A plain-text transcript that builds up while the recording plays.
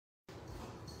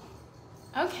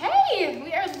Okay,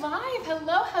 we are live.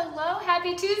 Hello, hello.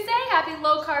 Happy Tuesday. Happy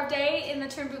low carb day in the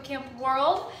Trim Bootcamp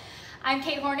world. I'm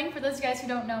Kate Horning. For those of you guys who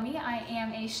don't know me, I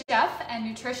am a chef and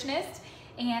nutritionist,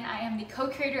 and I am the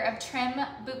co-creator of Trim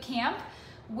Bootcamp,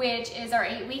 which is our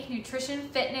 8-week nutrition,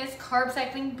 fitness, carb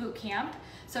cycling bootcamp.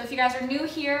 So if you guys are new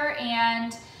here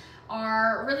and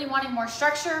are really wanting more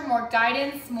structure, more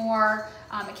guidance, more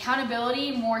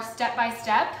accountability, more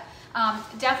step-by-step,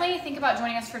 definitely think about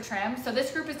joining us for Trim. So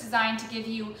this group is designed to give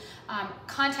you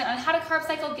content on how to carb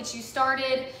cycle, get you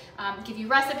started, give you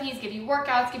recipes, give you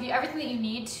workouts, give you everything that you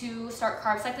need to start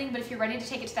carb cycling. But if you're ready to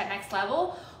take it to that next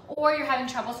level, or you're having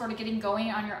trouble sort of getting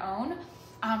going on your own,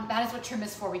 that is what Trim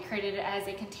is for. We created it as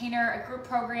a container, a group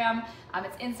program.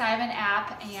 It's inside of an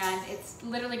app, and it's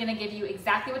literally gonna give you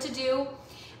exactly what to do.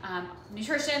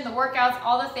 Nutrition, the workouts,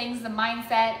 all the things, the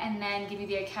mindset, and then give you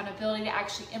the accountability to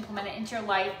actually implement it into your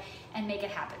life and make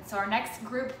it happen. So our next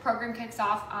group program kicks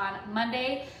off on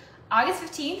Monday, August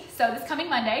 15th, so this coming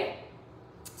Monday.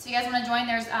 So you guys want to join,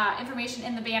 there's information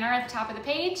in the banner at the top of the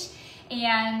page,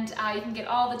 and you can get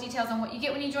all the details on what you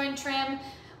get when you join Trim,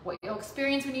 what you'll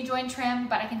experience when you join Trim.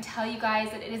 But I can tell you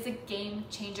guys that it is a game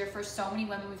changer for so many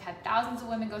women. We've had thousands of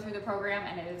women go through the program,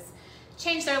 and it has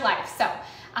changed their life. So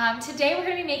today we're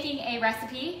going to be making a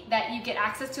recipe that you get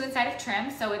access to inside of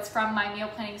Trim. So it's from my meal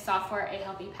planning software, A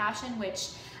Healthy Passion,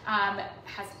 which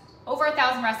has over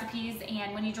 1,000 recipes,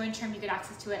 and when you join Trim you get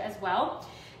access to it as well.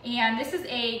 And this is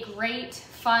a great,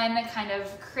 fun, kind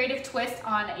of creative twist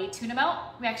on a tuna melt.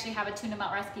 We actually have a tuna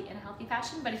melt recipe in A Healthy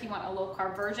Passion, but if you want a low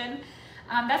carb version,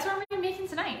 that's what we're gonna be making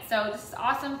tonight. So this is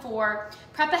awesome for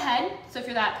prep ahead. So if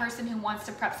you're that person who wants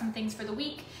to prep some things for the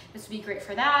week, this would be great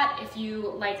for that. If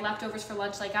you like leftovers for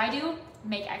lunch like I do,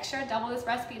 make extra, double this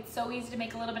recipe. It's so easy to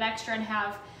make a little bit extra and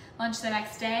have lunch the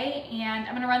next day. And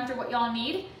I'm gonna run through what y'all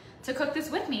need to cook this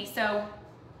with me. So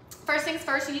first things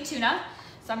first, you need tuna.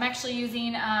 So I'm actually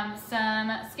using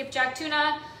some skipjack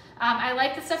tuna. I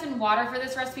like the stuff in water for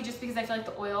this recipe just because I feel like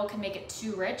the oil can make it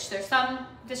too rich. There's some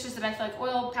dishes that I feel like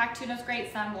oil-packed tuna is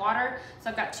great, some water.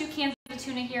 So I've got 2 cans of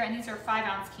tuna here, and these are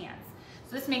 5-ounce cans.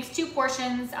 So this makes 2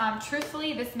 portions.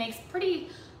 Truthfully, this makes pretty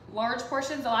large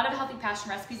portions. A lot of Healthy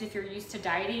Passion recipes, if you're used to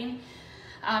dieting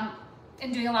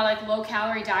and doing a lot of like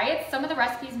low-calorie diets, some of the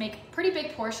recipes make pretty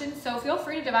big portions. So feel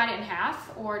free to divide it in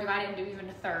half or divide it into even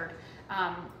a third.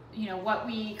 You know, what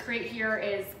we create here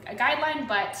is a guideline,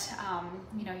 but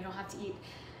you know, you don't have to eat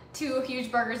 2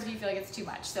 huge burgers if you feel like it's too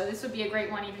much. So this would be a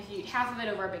great one even if you eat half of it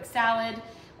over a big salad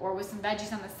or with some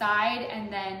veggies on the side,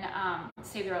 and then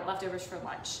save the leftovers for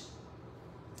lunch.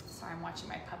 Sorry, I'm watching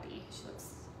my puppy. She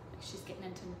looks like she's getting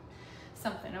into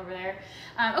something over there.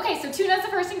 Okay, so tuna is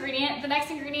the first ingredient. The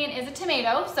next ingredient is a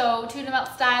tomato. So tuna melt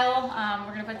style,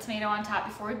 we're gonna put a tomato on top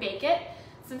before we bake it.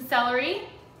 Some celery,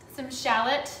 some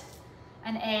shallot,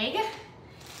 an egg,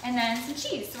 and then some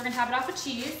cheese. So we're gonna top it off with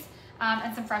cheese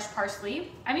and some fresh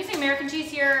parsley. I'm using American cheese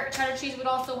here. Cheddar cheese would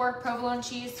also work, provolone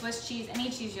cheese, Swiss cheese,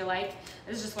 any cheese you like.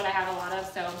 This is just what I have a lot of,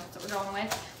 so that's what we're going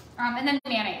with. And then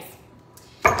mayonnaise.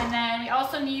 And then we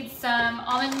also need some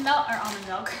almond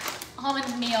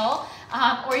meal,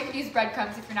 or you could use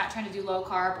breadcrumbs if you're not trying to do low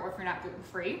carb or if you're not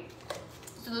gluten-free.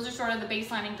 So those are sort of the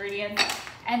baseline ingredients.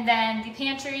 And then the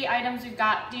pantry items, we've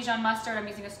got Dijon mustard. I'm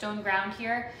using a stone ground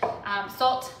here,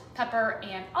 salt, pepper,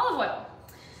 and olive oil.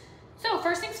 So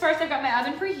first things first, I've got my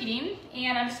oven preheating,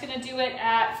 and I'm just gonna do it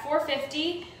at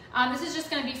 450. This is just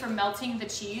gonna be for melting the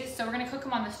cheese. So we're gonna cook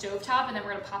them on the stove top, and then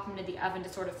we're gonna pop them into the oven to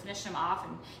sort of finish them off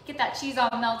and get that cheese all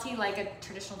melty like a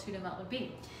traditional tuna melt would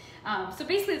be. So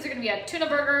basically, these are gonna be a tuna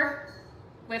burger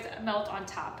with a melt on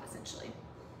top, essentially.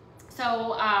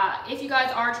 So if you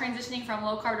guys are transitioning from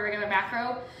low carb to regular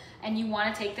macro and you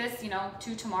want to take this, you know,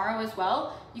 to tomorrow as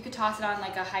well, you could toss it on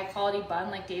like a high quality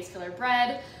bun like Dave's Filler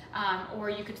bread, or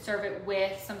you could serve it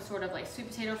with some sort of like sweet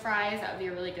potato fries. That would be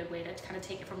a really good way to kind of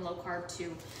take it from low carb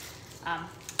to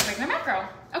regular macro.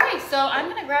 Okay, so I'm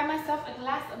gonna grab myself a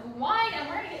glass of wine and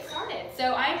we're gonna get started.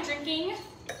 So I'm drinking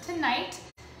tonight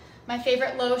my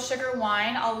favorite low sugar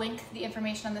wine. I'll link the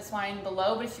information on this wine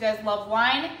below, but if you guys love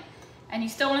wine and you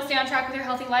still want to stay on track with your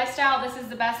healthy lifestyle, this is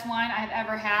the best wine I've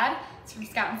ever had. It's from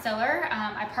Scout & Cellar.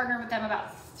 I partnered with them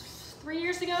about 3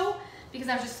 years ago because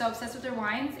I was just so obsessed with their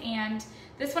wines. And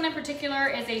this one in particular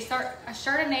is a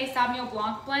Chardonnay Sauvignon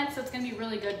Blanc blend, so it's going to be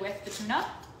really good with the tuna.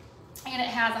 And it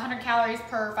has 100 calories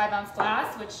per 5-ounce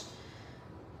glass, which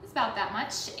is about that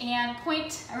much. And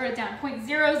I wrote it down,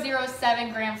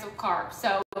 0.007 grams of carbs.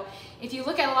 So if you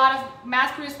look at a lot of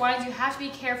mass-produced wines, you have to be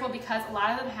careful because a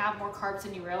lot of them have more carbs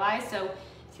than you realize. So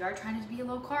if you are trying to be a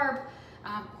low carb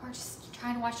or just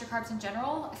trying to watch your carbs in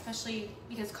general, especially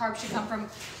because carbs should come from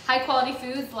high quality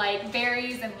foods like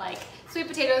berries and like sweet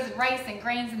potatoes and rice and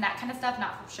grains and that kind of stuff,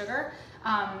 not from sugar.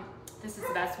 This is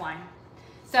the best one.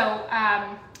 So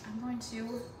I'm going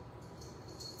to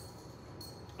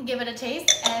give it a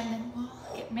taste and then we'll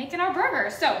get making our burger.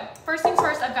 So first things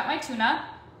first, I've got my tuna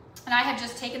and I have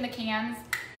just taken the cans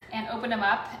and opened them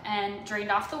up and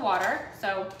drained off the water.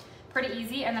 So pretty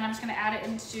easy. And then I'm just gonna add it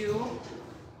into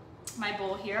my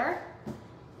bowl here.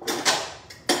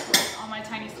 All my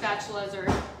tiny spatulas are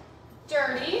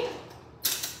dirty.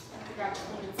 I have to grab a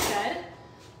spoon instead.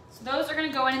 So those are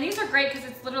gonna go in, and these are great because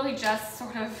it's literally just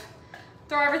sort of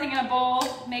throw everything in a bowl,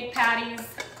 make patties,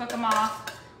 cook them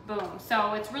off, boom.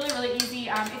 So it's really, really easy.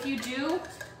 If you do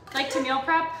like to meal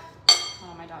prep,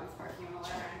 oh, my dog is barking on the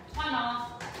ladder. Come on, Nala.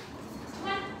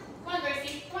 Come on. Come on,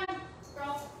 Gracie. Come on,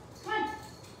 girls. Come on.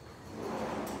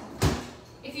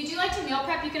 If you do like to meal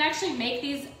prep, you can actually make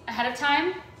these ahead of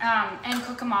time and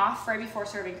cook them off right before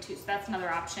serving too. So that's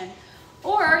another option.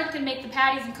 Or you can make the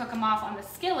patties and cook them off on the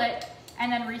skillet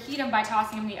and then reheat them by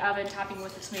tossing them in the oven, topping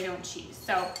with the tomato and cheese.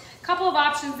 So a couple of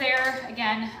options there.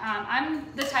 Again, I'm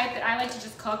the type that I like to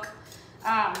just cook,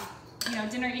 you know,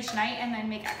 dinner each night and then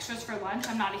make extras for lunch.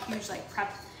 I'm not a huge like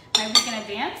prep my week in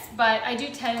advance, but I do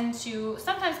tend to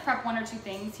sometimes prep one or two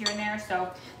things here and there.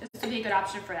 So this would be a good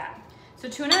option for that. So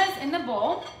tuna is in the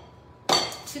bowl.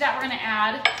 To that, we're gonna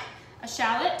add a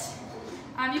shallot.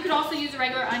 You could also use a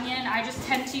regular onion. I just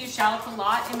tend to use shallots a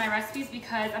lot in my recipes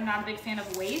because I'm not a big fan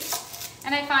of waste.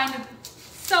 And I find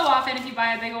so often if you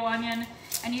buy a big old onion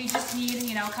and you just need,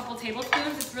 you know, a couple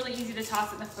tablespoons, it's really easy to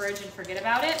toss it in the fridge and forget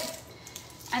about it.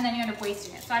 And then you end up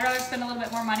wasting it. So I'd rather spend a little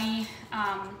bit more money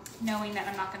knowing that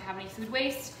I'm not gonna have any food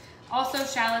waste. Also,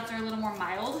 shallots are a little more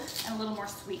mild and a little more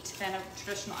sweet than a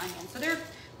traditional onion. So they're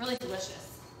really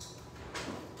delicious.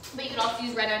 But you could also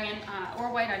use red onion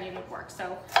or white onion would work.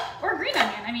 So, or green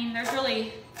onion. I mean, there's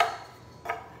really,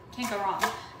 can't go wrong.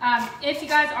 If you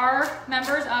guys are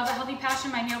members of the Healthy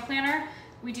Passion, my meal planner,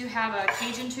 we do have a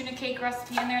Cajun tuna cake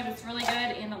recipe in there that's really good,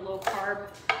 and a low carb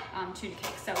tuna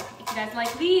cake. So if you guys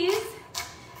like these,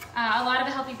 a lot of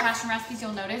the Healthy Passion recipes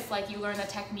you'll notice, like you learn the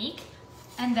technique,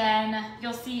 and then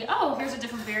you'll see, oh, here's a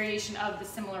different variation of the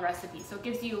similar recipe. So it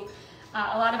gives you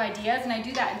a lot of ideas, and I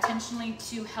do that intentionally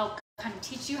to help kind of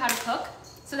teach you how to cook.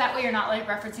 So that way you're not like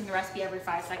referencing the recipe every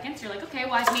 5 seconds. You're like, okay,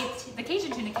 well, I've made the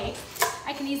Cajun tuna cake.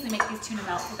 I can easily make these tuna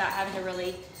melt without having to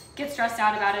really get stressed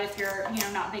out about it if you're, you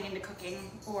know, not big into cooking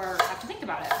or have to think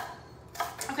about it.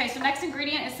 Okay, so next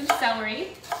ingredient is some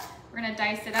celery. We're gonna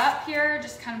dice it up here,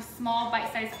 just kind of small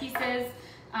bite-sized pieces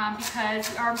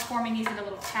because we are forming these into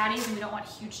little patties and we don't want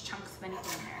huge chunks of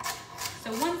anything in there.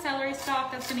 So one celery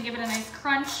stalk, that's gonna give it a nice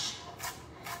crunch,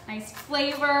 nice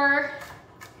flavor.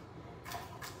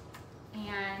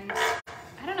 And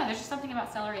I don't know, there's just something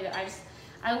about celery that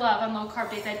I love on low carb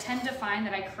days. I tend to find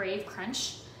that I crave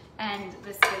crunch, and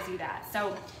this gives you that.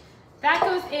 So that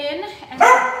goes in, and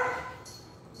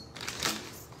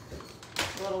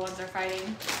the little ones are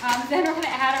fighting. Then we're gonna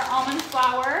add our almond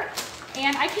flour,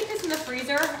 and I keep this in the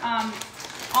freezer.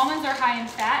 Almonds are high in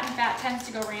fat, and fat tends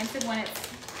to go rancid when it's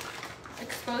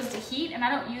exposed to heat, and I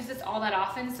don't use this all that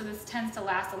often, so this tends to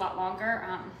last a lot longer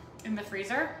in the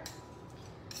freezer.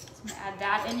 I'm gonna add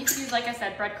that, and you could use, like I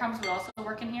said, breadcrumbs would also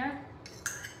work in here,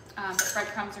 but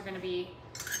breadcrumbs are gonna be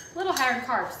a little higher in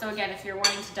carbs. So again, if you're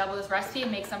wanting to double this recipe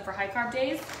and make some for high carb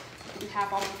days, you do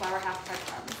half almond flour, half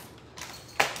breadcrumbs.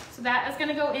 So that is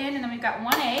gonna go in, and then we've got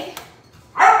 1 egg.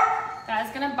 That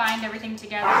is gonna bind everything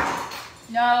together.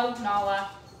 No,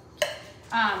 Nala.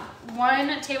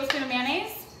 1 tablespoon of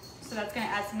mayonnaise, so that's gonna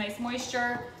add some nice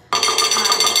moisture.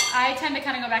 I tend to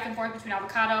kind of go back and forth between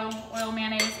avocado, oil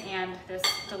mayonnaise, and this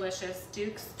delicious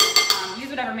Duke's. Use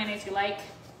whatever mayonnaise you like.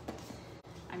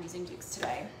 I'm using Duke's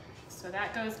today. So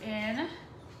that goes in. And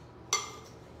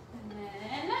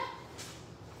then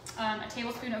a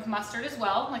tablespoon of mustard as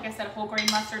well. Like I said, whole grain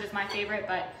mustard is my favorite,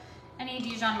 but any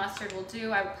Dijon mustard will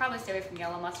do. I would probably stay away from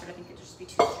yellow mustard. I think it'd just be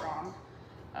too strong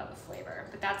of a flavor.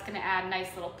 But that's gonna add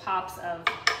nice little pops of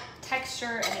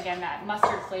texture, and again, that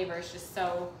mustard flavor is just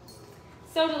so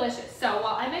delicious. So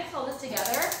while I mix all this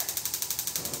together,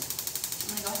 I'm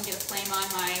gonna go ahead and get a flame on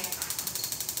my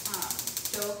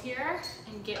stove here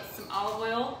and get some olive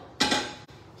oil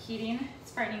heating.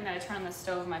 It's frightening that I turn on the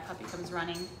stove and my puppy comes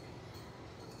running.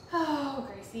 Oh,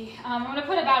 Gracie. I'm gonna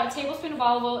put about a tablespoon of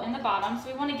olive oil in the bottom.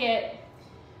 So we wanna get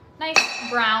nice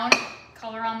brown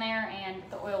color on there, and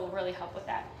the oil will really help with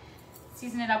that.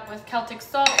 Season it up with Celtic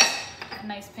salt, a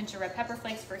nice pinch of red pepper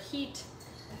flakes for heat.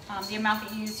 The amount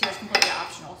that you use here is completely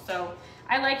optional. So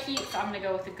I like heat, so I'm gonna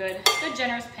go with a good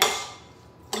generous pinch.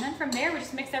 And then from there, we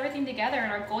just mix everything together,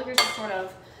 and our goal here is to sort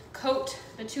of coat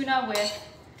the tuna with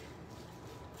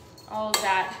all of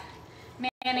that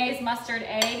mayonnaise, mustard,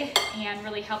 egg, and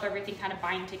really help everything kind of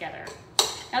bind together.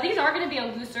 Now these are gonna be a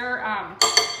looser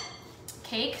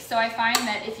cake, so I find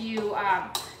that if you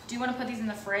do wanna put these in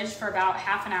the fridge for about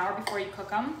half an hour before you cook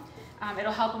them,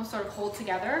 it'll help them sort of hold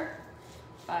together,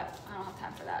 but I don't have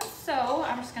time for that. So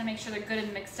I'm just gonna make sure they're good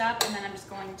and mixed up, and then I'm just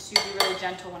going to be really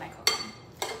gentle when I cook them.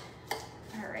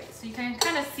 All right, so you can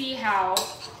kind of see how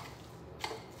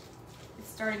it's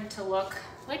starting to look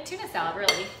like tuna salad,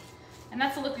 really. And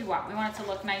that's the look we want. We want it to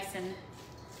look nice and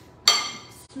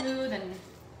smooth and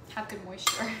have good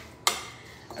moisture.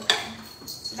 Okay,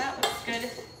 so that looks good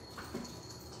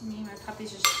to me. My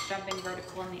puppy's just jumping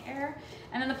vertical in the air.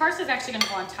 And then the parsley is actually gonna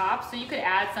go on top, so you could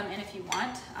add some in if you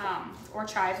want, or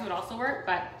chives would also work,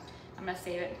 but I'm gonna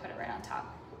save it and put it right on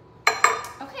top.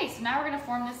 Okay, so now we're gonna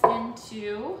form this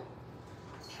into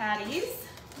patties.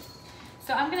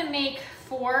 So I'm gonna make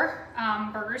 4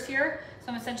 burgers here.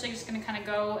 So I'm essentially just gonna kind of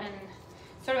go and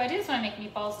sort of, I do this when I make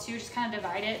meatballs too, just kind of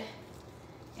divide it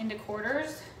into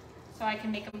quarters so I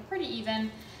can make them pretty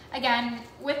even. Again,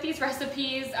 with these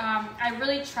recipes, I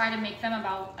really try to make them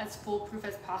about as foolproof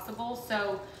as possible.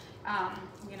 So,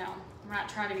 you know, we're not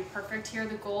trying to be perfect here.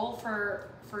 The goal for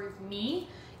me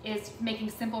is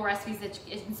making simple recipes that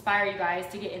inspire you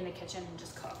guys to get in the kitchen and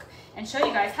just cook and show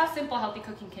you guys how simple healthy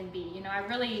cooking can be. You know, I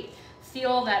really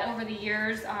feel that over the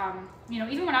years, you know,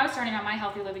 even when I was starting on my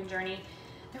healthy living journey,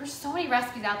 there were so many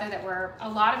recipes out there that were a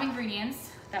lot of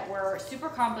ingredients, that were super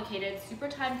complicated, super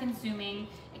time consuming,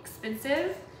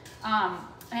 expensive.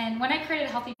 And when I created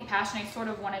Healthy Passion, I sort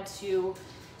of wanted to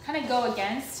kind of go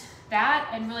against that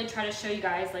and really try to show you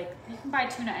guys, like, you can buy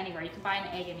tuna anywhere, you can buy an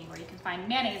egg anywhere, you can find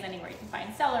mayonnaise anywhere, you can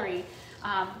find celery.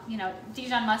 You know,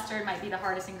 Dijon mustard might be the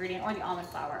hardest ingredient, or the almond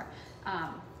flour.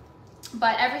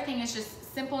 But everything is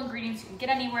just simple ingredients you can get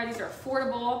anywhere. These are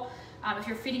affordable. If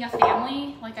you're feeding a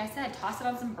family, like I said, toss it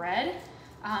on some bread.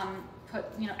 Put,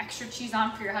 you know, extra cheese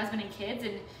on for your husband and kids,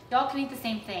 and y'all can eat the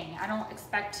same thing. I don't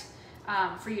expect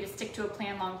for you to stick to a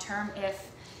plan long term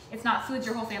if it's not foods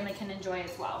your whole family can enjoy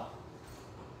as well.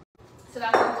 So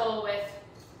that's our goal with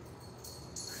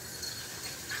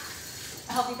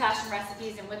Healthy Passion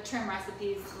recipes and with trim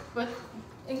recipes, with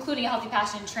including a Healthy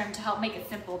Passion trim to help make it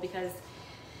simple, because,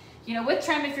 you know, with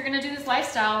trim, if you're gonna do this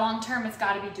lifestyle long term, it's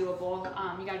gotta be doable.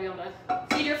 You gotta be able to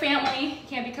feed your family. You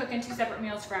can't be cooking 2 separate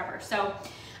meals forever. So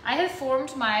I have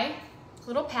formed my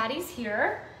little patties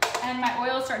here, and my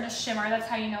oil is starting to shimmer. That's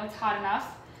how you know it's hot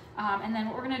enough. And then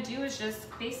what we're gonna do is just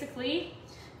basically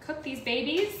cook these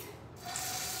babies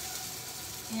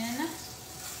in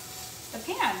the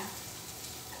pan.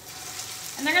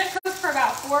 And they're gonna cook for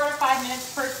about 4 to 5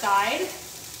 minutes per side.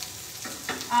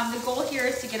 The goal here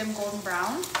is to get them golden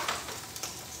brown,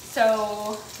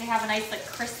 so they have a nice, like,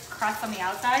 crisp crust on the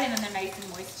outside, and then they're nice and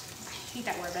moist. I hate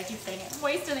that word, but I keep saying it.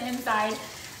 Moist on the inside.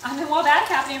 And while that's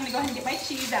happening, I'm gonna go ahead and get my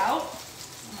cheese out.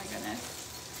 Oh my goodness,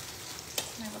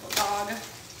 my little dog.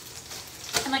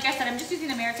 And like I said, I'm just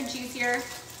using American cheese here.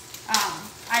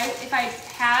 If I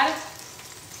had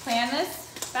planned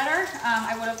this better,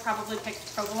 I would have probably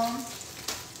picked provolone.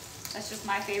 That's just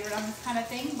my favorite on this kind of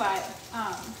thing, but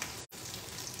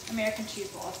American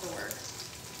cheese will also work.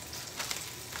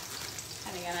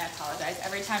 And again, I apologize.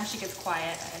 Every time she gets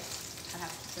quiet, I kind of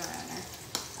have to throw it in there.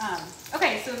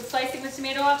 Okay, so slicing the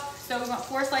tomato up. So we want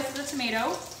 4 slices of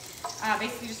tomato.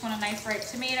 Basically just want a nice ripe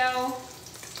tomato.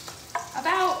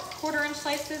 About 1/4-inch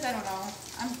slices, I don't know.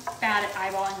 I'm bad at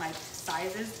eyeballing like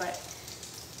sizes, but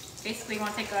basically you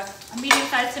want to take a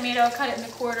medium-sized tomato, cut it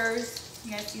into quarters.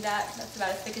 You guys see that? That's about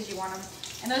as thick as you want them.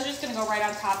 And those are just gonna go right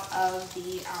on top of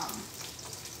the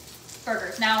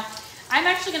burgers. Now, I'm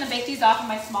actually gonna bake these off in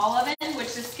my small oven,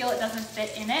 which the skillet doesn't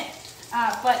fit in it.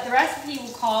 But the recipe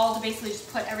will call to basically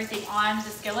just put everything on the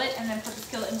skillet and then put the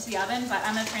skillet into the oven, but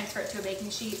I'm gonna transfer it to a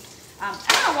baking sheet. I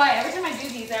don't know why, every time I do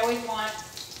these, I always want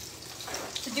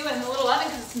to do it in the little oven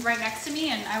because it's right next to me,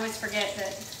 and I always forget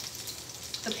that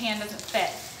the pan doesn't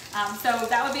fit. So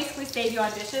that would basically save you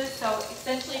on dishes. So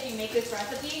essentially, if you make this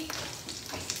recipe,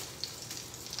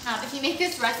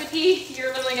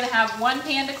 you're literally gonna have 1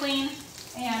 pan to clean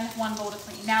and 1 bowl to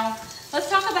clean. Now, let's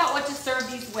talk about what to serve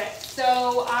these with.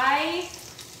 So I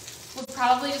would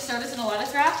probably just serve this in a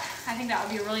lettuce wrap. I think that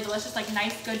would be really delicious, like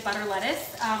nice, good butter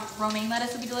lettuce. Romaine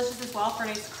lettuce would be delicious as well for a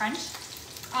nice crunch.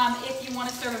 If you want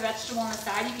to serve a vegetable on the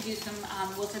side, you could use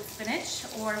some wilted spinach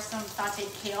or some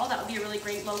sauteed kale. That would be a really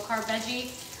great low-carb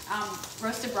veggie.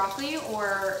 Roasted broccoli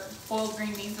or boiled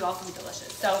green beans would also be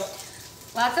delicious. So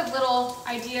lots of little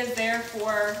ideas there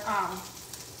for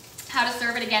how to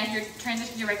serve it. Again, if you're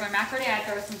transitioning to regular macro day, I'd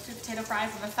throw some sweet potato fries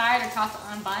on the side or toss it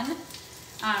on a bun.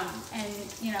 And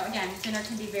you know, again, dinner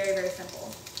can be very, very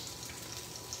simple.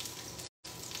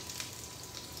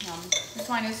 This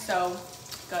wine is so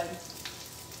good. I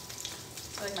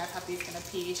feel like my puppy's gonna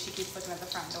pee. She keeps looking at the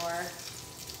front door.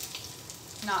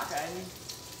 Not good.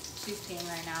 She's peeing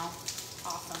right now.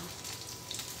 Awesome.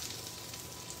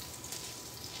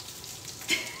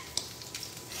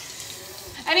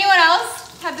 Anyone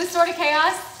else have this sort of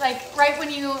chaos? Like right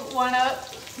when you want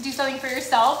to do something for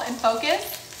yourself and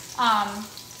focus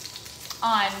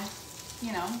on,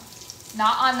 you know,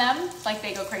 not on them, like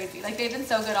they go crazy. Like they've been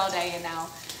so good all day and now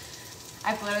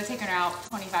I've literally taken her out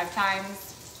 25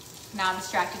 times. Now I'm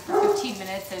distracted for 15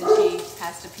 minutes and she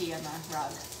has to pee on the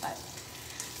rug. But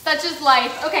such is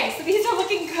life. Okay, so these are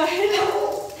looking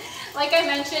good. Like I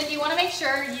mentioned, you want to make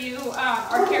sure you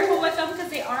are careful with them because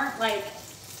they aren't like,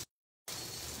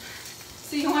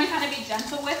 so you want to kind of be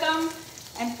gentle with them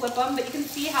and flip them, but you can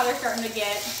see how they're starting to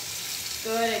get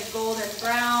good and golden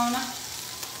brown.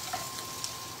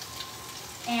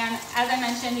 And as I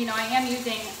mentioned, you know, I am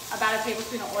using about a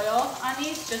tablespoon of oil on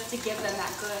these just to give them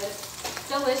that good,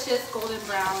 delicious golden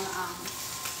brown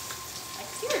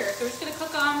exterior. So we're just going to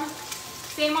cook them.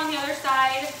 Same on the other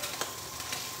side.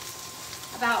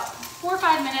 About 4 or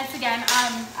 5 minutes again.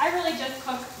 I really just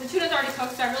cook, the tuna's already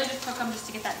cooked, so I really just cook them just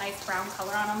to get that nice brown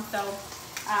color on them. So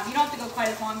you don't have to go quite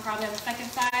as long probably on the second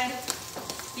side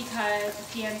because the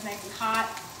pan's nice and hot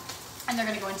and they're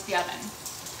going to go into the oven.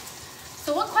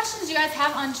 So what questions do you guys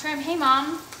have on trim? Hey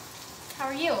mom, how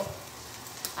are you?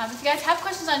 If you guys have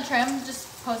questions on trim, just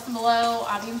post them below.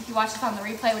 Even if you watch this on the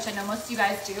replay, which I know most of you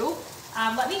guys do,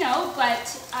 let me know. But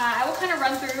I will kind of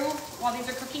run through while these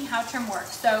are cooking how trim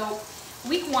works. So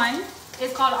week 1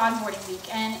 is called onboarding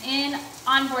week. And in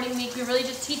onboarding week, we really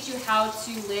just teach you how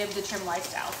to live the trim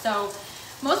lifestyle. So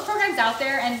most programs out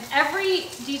there, and every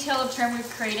detail of trim we've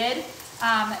created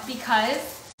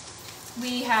because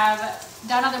we have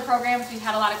done other programs, we've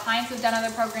had a lot of clients who've done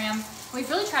other programs. We've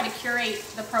really tried to curate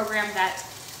the program that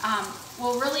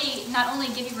will really not only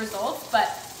give you results, but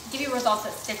give you results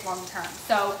that stick long term.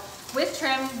 So with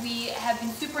trim, we have been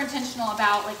super intentional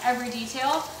about like every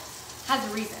detail has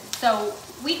a reason. So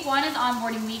week 1 is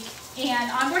onboarding week,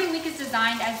 and onboarding week is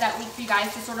designed as that week for you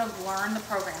guys to sort of learn the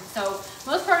program. So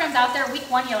most programs out there, week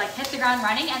 1, you like hit the ground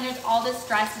running, and there's all this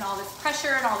stress and all this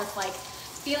pressure and all this like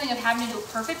feeling of having to do it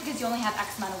perfect because you only have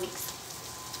X amount of weeks.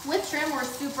 With trim, we're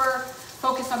super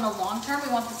focused on the long term.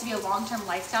 We want this to be a long-term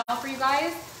lifestyle for you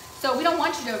guys. So we don't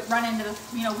want you to run into the,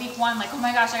 you know, week 1 like, oh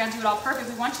my gosh, I gotta do it all perfect.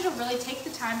 We want you to really take the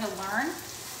time to learn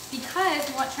because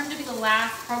we want trim to be the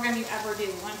last program you ever do.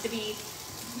 We want it to be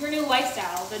your new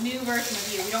lifestyle, the new version of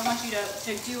you. We don't want you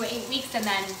to do 8 weeks and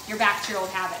then you're back to your old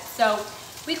habits. So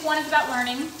week 1 is about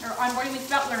learning, or onboarding week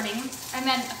is about learning. And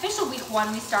then official week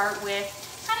 1, we start with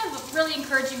kind of really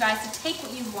encourage you guys to take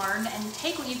what you've learned and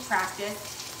take what you've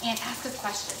practiced and ask us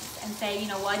questions and say, you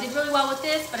know, well, I did really well with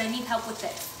this, but I need help with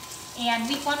this. And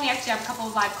week 1, we actually have a couple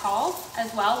of live calls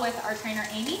as well with our trainer,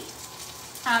 Amy,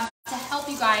 to help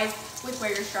you guys with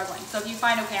where you're struggling. So if you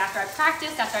find, okay, after I've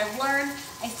practiced, after I've learned,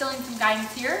 I still need some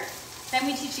guidance here, then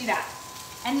we teach you that.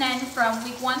 And then from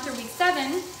week 1 through week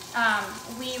 7,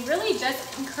 we really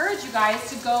just encourage you guys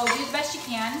to go do the best you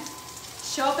can.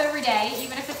 Show up every day,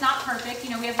 even if it's not perfect. You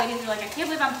know, we have ladies who are like, I can't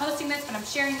believe I'm posting this, but I'm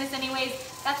sharing this anyways.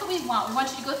 That's what we want. We want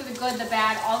you to go through the good, the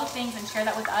bad, all the things and share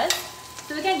that with us.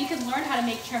 So again, you can learn how to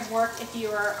make trim work if you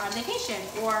are on vacation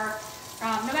or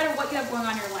no matter what you have going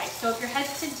on in your life. So if you're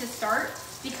hesitant to start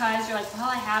because you're like, well,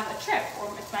 I have a trip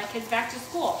or it's my kids back to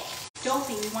school, don't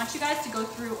be. We want you guys to go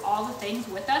through all the things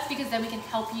with us because then we can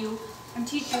help you and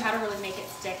teach you how to really make it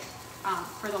stick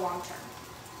for the long term.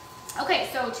 Okay,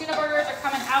 so tuna burgers are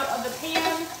coming out of the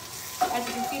pan. As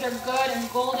you can see, they're good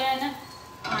and golden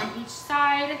on each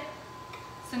side.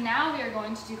 So now we are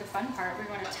going to do the fun part. We're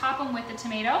going to top them with the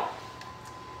tomato.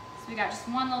 So we got just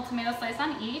one little tomato slice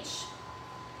on each.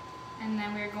 And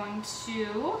then we're going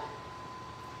to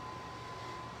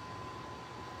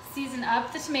season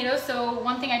up the tomatoes. So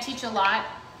one thing I teach a lot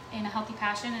in A Healthy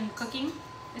Passion and cooking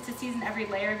is to season every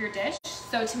layer of your dish.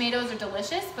 So tomatoes are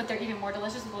delicious, but they're even more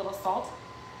delicious with a little salt.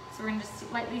 So we're going to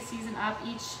just lightly season up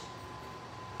each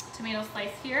tomato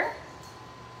slice here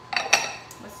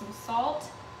with some salt.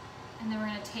 And then we're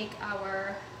going to take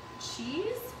our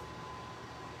cheese.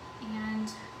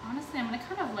 And honestly, I'm going to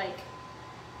kind of like,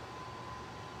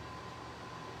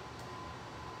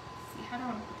 see, how do I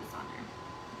want to put this on there?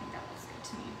 I think that looks good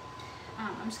to me.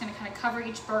 I'm just going to kind of cover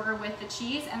each burger with the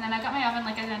cheese. And then I've got my oven,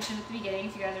 like I mentioned at the beginning,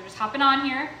 if you guys are just hopping on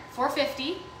here,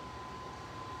 450.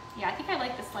 Yeah, I think I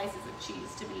like the slices of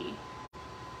cheese to be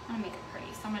I want to make it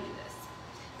pretty, so I'm going to do this.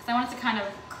 Because I want it to kind of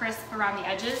crisp around the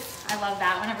edges. I love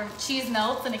that. Whenever cheese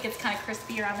melts and it gets kind of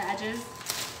crispy around the edges,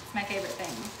 it's my favorite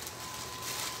thing.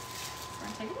 We're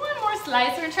going to take one more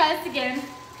slice. We're going to try this again.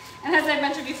 And as I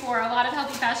mentioned before, a lot of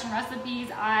healthy fashion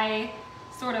recipes I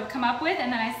sort of come up with,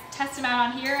 and then I test them out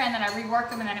on here, and then I rework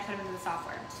them, and then I put them into the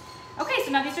software. Okay,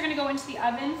 so now these are going to go into the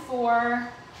oven for,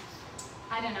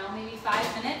 I don't know, maybe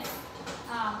 5 minutes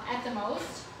at the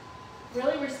most.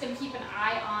 Really, we're just going to keep an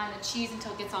eye on the cheese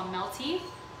until it gets all melty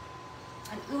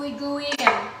and ooey gooey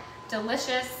and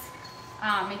delicious,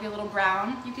 maybe a little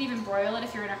brown. You can even broil it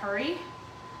if you're in a hurry.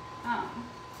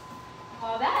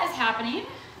 While that is happening,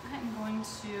 I'm going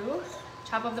to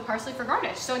chop up the parsley for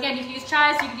garnish. So again, you can use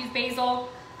chives, you can use basil.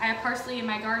 I have parsley in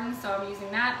my garden, so I'm using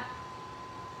that.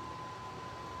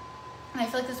 And I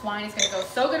feel like this wine is going to go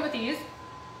so good with these.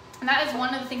 And that is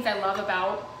one of the things I love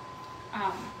about,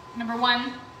 number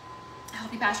one,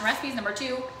 healthy passion recipes. Number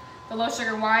two, the low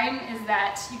sugar wine, is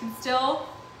that you can still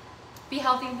be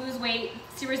healthy, lose weight,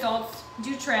 see results,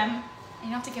 do trim, and you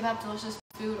don't have to give up delicious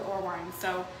food or wine.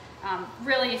 So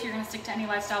really, if you're going to stick to any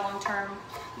lifestyle long term,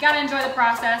 you got to enjoy the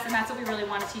process, and that's what we really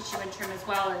want to teach you in trim as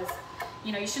well. Is,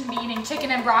 you know, you shouldn't be eating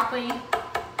chicken and broccoli,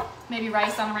 maybe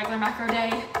rice on a regular macro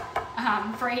day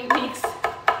for 8 weeks,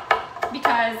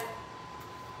 because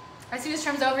as soon as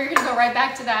trim's over, you're going to go right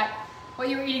back to that what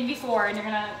you were eating before, and you're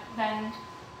going to then,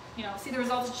 you know, see the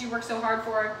results that you worked so hard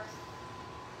for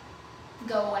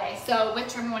go away. So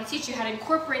with trim, we want to teach you how to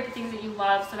incorporate the things that you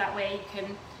love, so that way you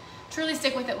can truly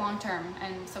stick with it long term.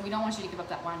 And so we don't want you to give up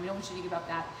that wine. We don't want you to give up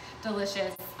that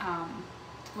delicious,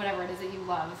 whatever it is that you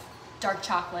love, dark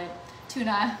chocolate,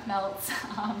 tuna melts,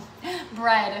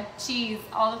 bread, cheese,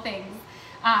 all the things.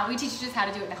 We teach you just how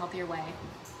to do it in a healthier way.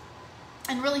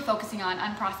 And really focusing on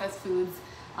unprocessed foods,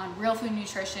 on real food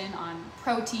nutrition, on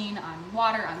protein, on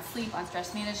water, on sleep, on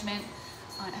stress management,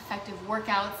 on effective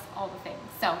workouts, all the things.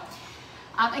 So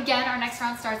again, our next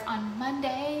round starts on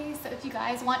Monday, so if you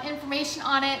guys want information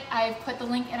on it, I've put the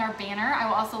link in our banner. I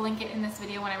will also link it in this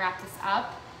video when I wrap this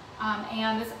up.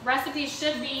 And this recipe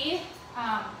should be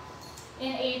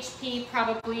in AHP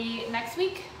probably next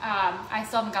week. I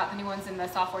still haven't got the new ones in the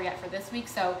software yet for this week,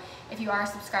 so if you are a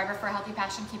subscriber for Healthy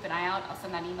Passion, keep an eye out. I'll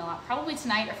send that email out probably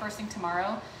tonight or first thing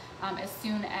tomorrow, as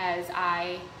soon as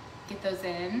I get those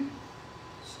in.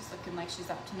 She's looking like she's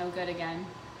up to no good again.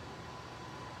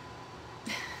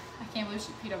 I can't believe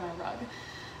she peed on my rug.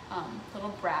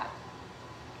 Little brat.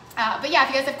 But yeah, if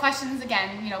you guys have questions,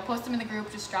 again, you know, post them in the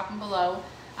group, just drop them below.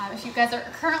 If you guys are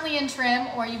currently in trim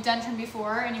or you've done trim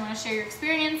before and you want to share your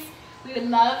experience, we would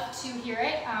love to hear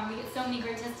it. We get so many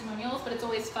great testimonials, but it's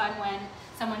always fun when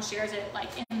someone shares it like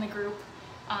in the group,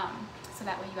 so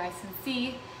that way you guys can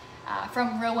see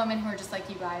from real women who are just like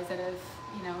you guys, that have,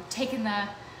 you know, taken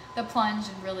the plunge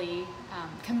and really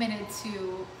committed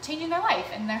to changing their life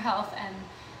and their health and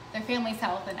their family's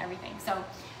health and everything. So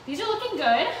these are looking good.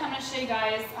 I'm going to show you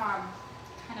guys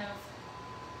kind of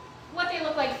what they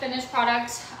look like finished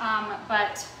product,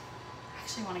 but I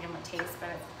actually want to give them a taste, but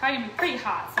it's probably going to be pretty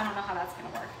hot, so I don't know how that's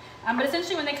going to work. But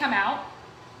essentially when they come out,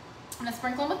 I'm going to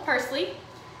sprinkle them with parsley,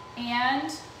 and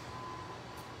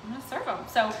I'm going to serve them.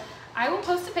 So I will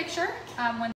post a picture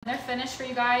when they're finished for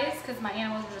you guys, because my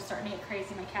animals are just starting to get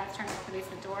crazy. My cat's trying to open the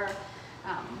basement door.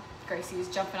 Gracie's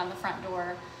jumping on the front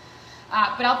door.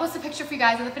 But I'll post a picture for you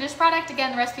guys of the finished product.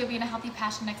 Again, the recipe will be in a Healthy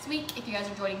Passion next week. If you guys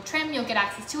are joining trim, you'll get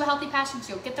access to a Healthy Passion,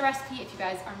 so you'll get the recipe. If you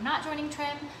guys are not joining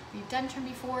trim, or you've done trim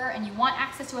before and you want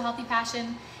access to a Healthy Passion,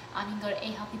 you can go to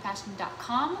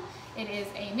ahealthypassion.com. It is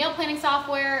a meal planning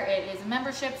software. It is a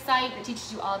membership site that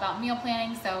teaches you all about meal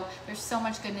planning, so there's so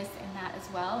much goodness in that as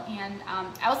well. And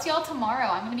I will see y'all tomorrow.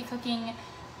 I'm going to be cooking,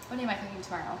 what am I cooking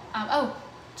tomorrow? Oh,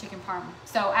 chicken parm.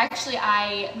 So actually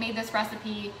I made this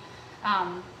recipe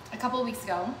a couple of weeks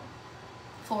ago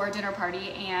for a dinner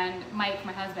party, and Mike,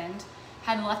 my husband,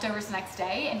 had the leftovers the next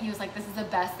day, and he was like, this is the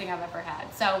best thing I've ever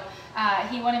had. So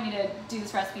he wanted me to do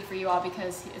this recipe for you all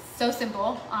because it's so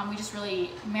simple. We just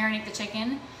really marinate the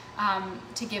chicken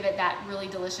to give it that really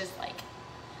delicious like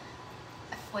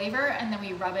flavor, and then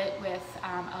we rub it with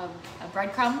a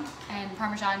breadcrumb and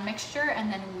Parmesan mixture,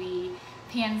 and then we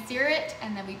pan sear it,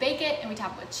 and then we bake it, and we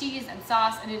top it with cheese and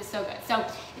sauce, and it is so good. So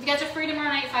if you guys are free tomorrow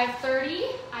night, 5:30,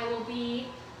 I will be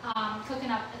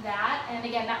cooking up that, and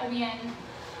again, that will be in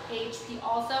AHP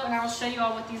also, and I will show you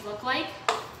all what these look like.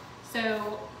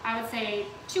 So I would say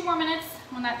 2 more minutes.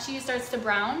 When that cheese starts to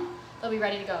brown, they'll be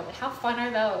ready to go. But how fun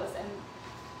are those? And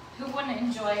who wouldn't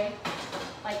enjoy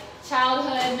like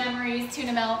childhood memories,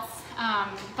 tuna melts,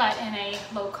 but in a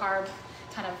low carb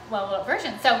kind of leveled up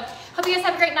version. So hope you guys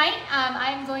have a great night.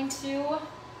 I'm going to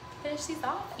finish these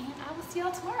off, and I will see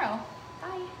y'all tomorrow.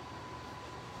 Bye.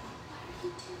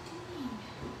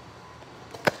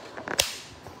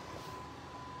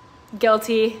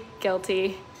 Guilty,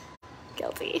 guilty,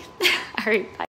 guilty. All right, bye.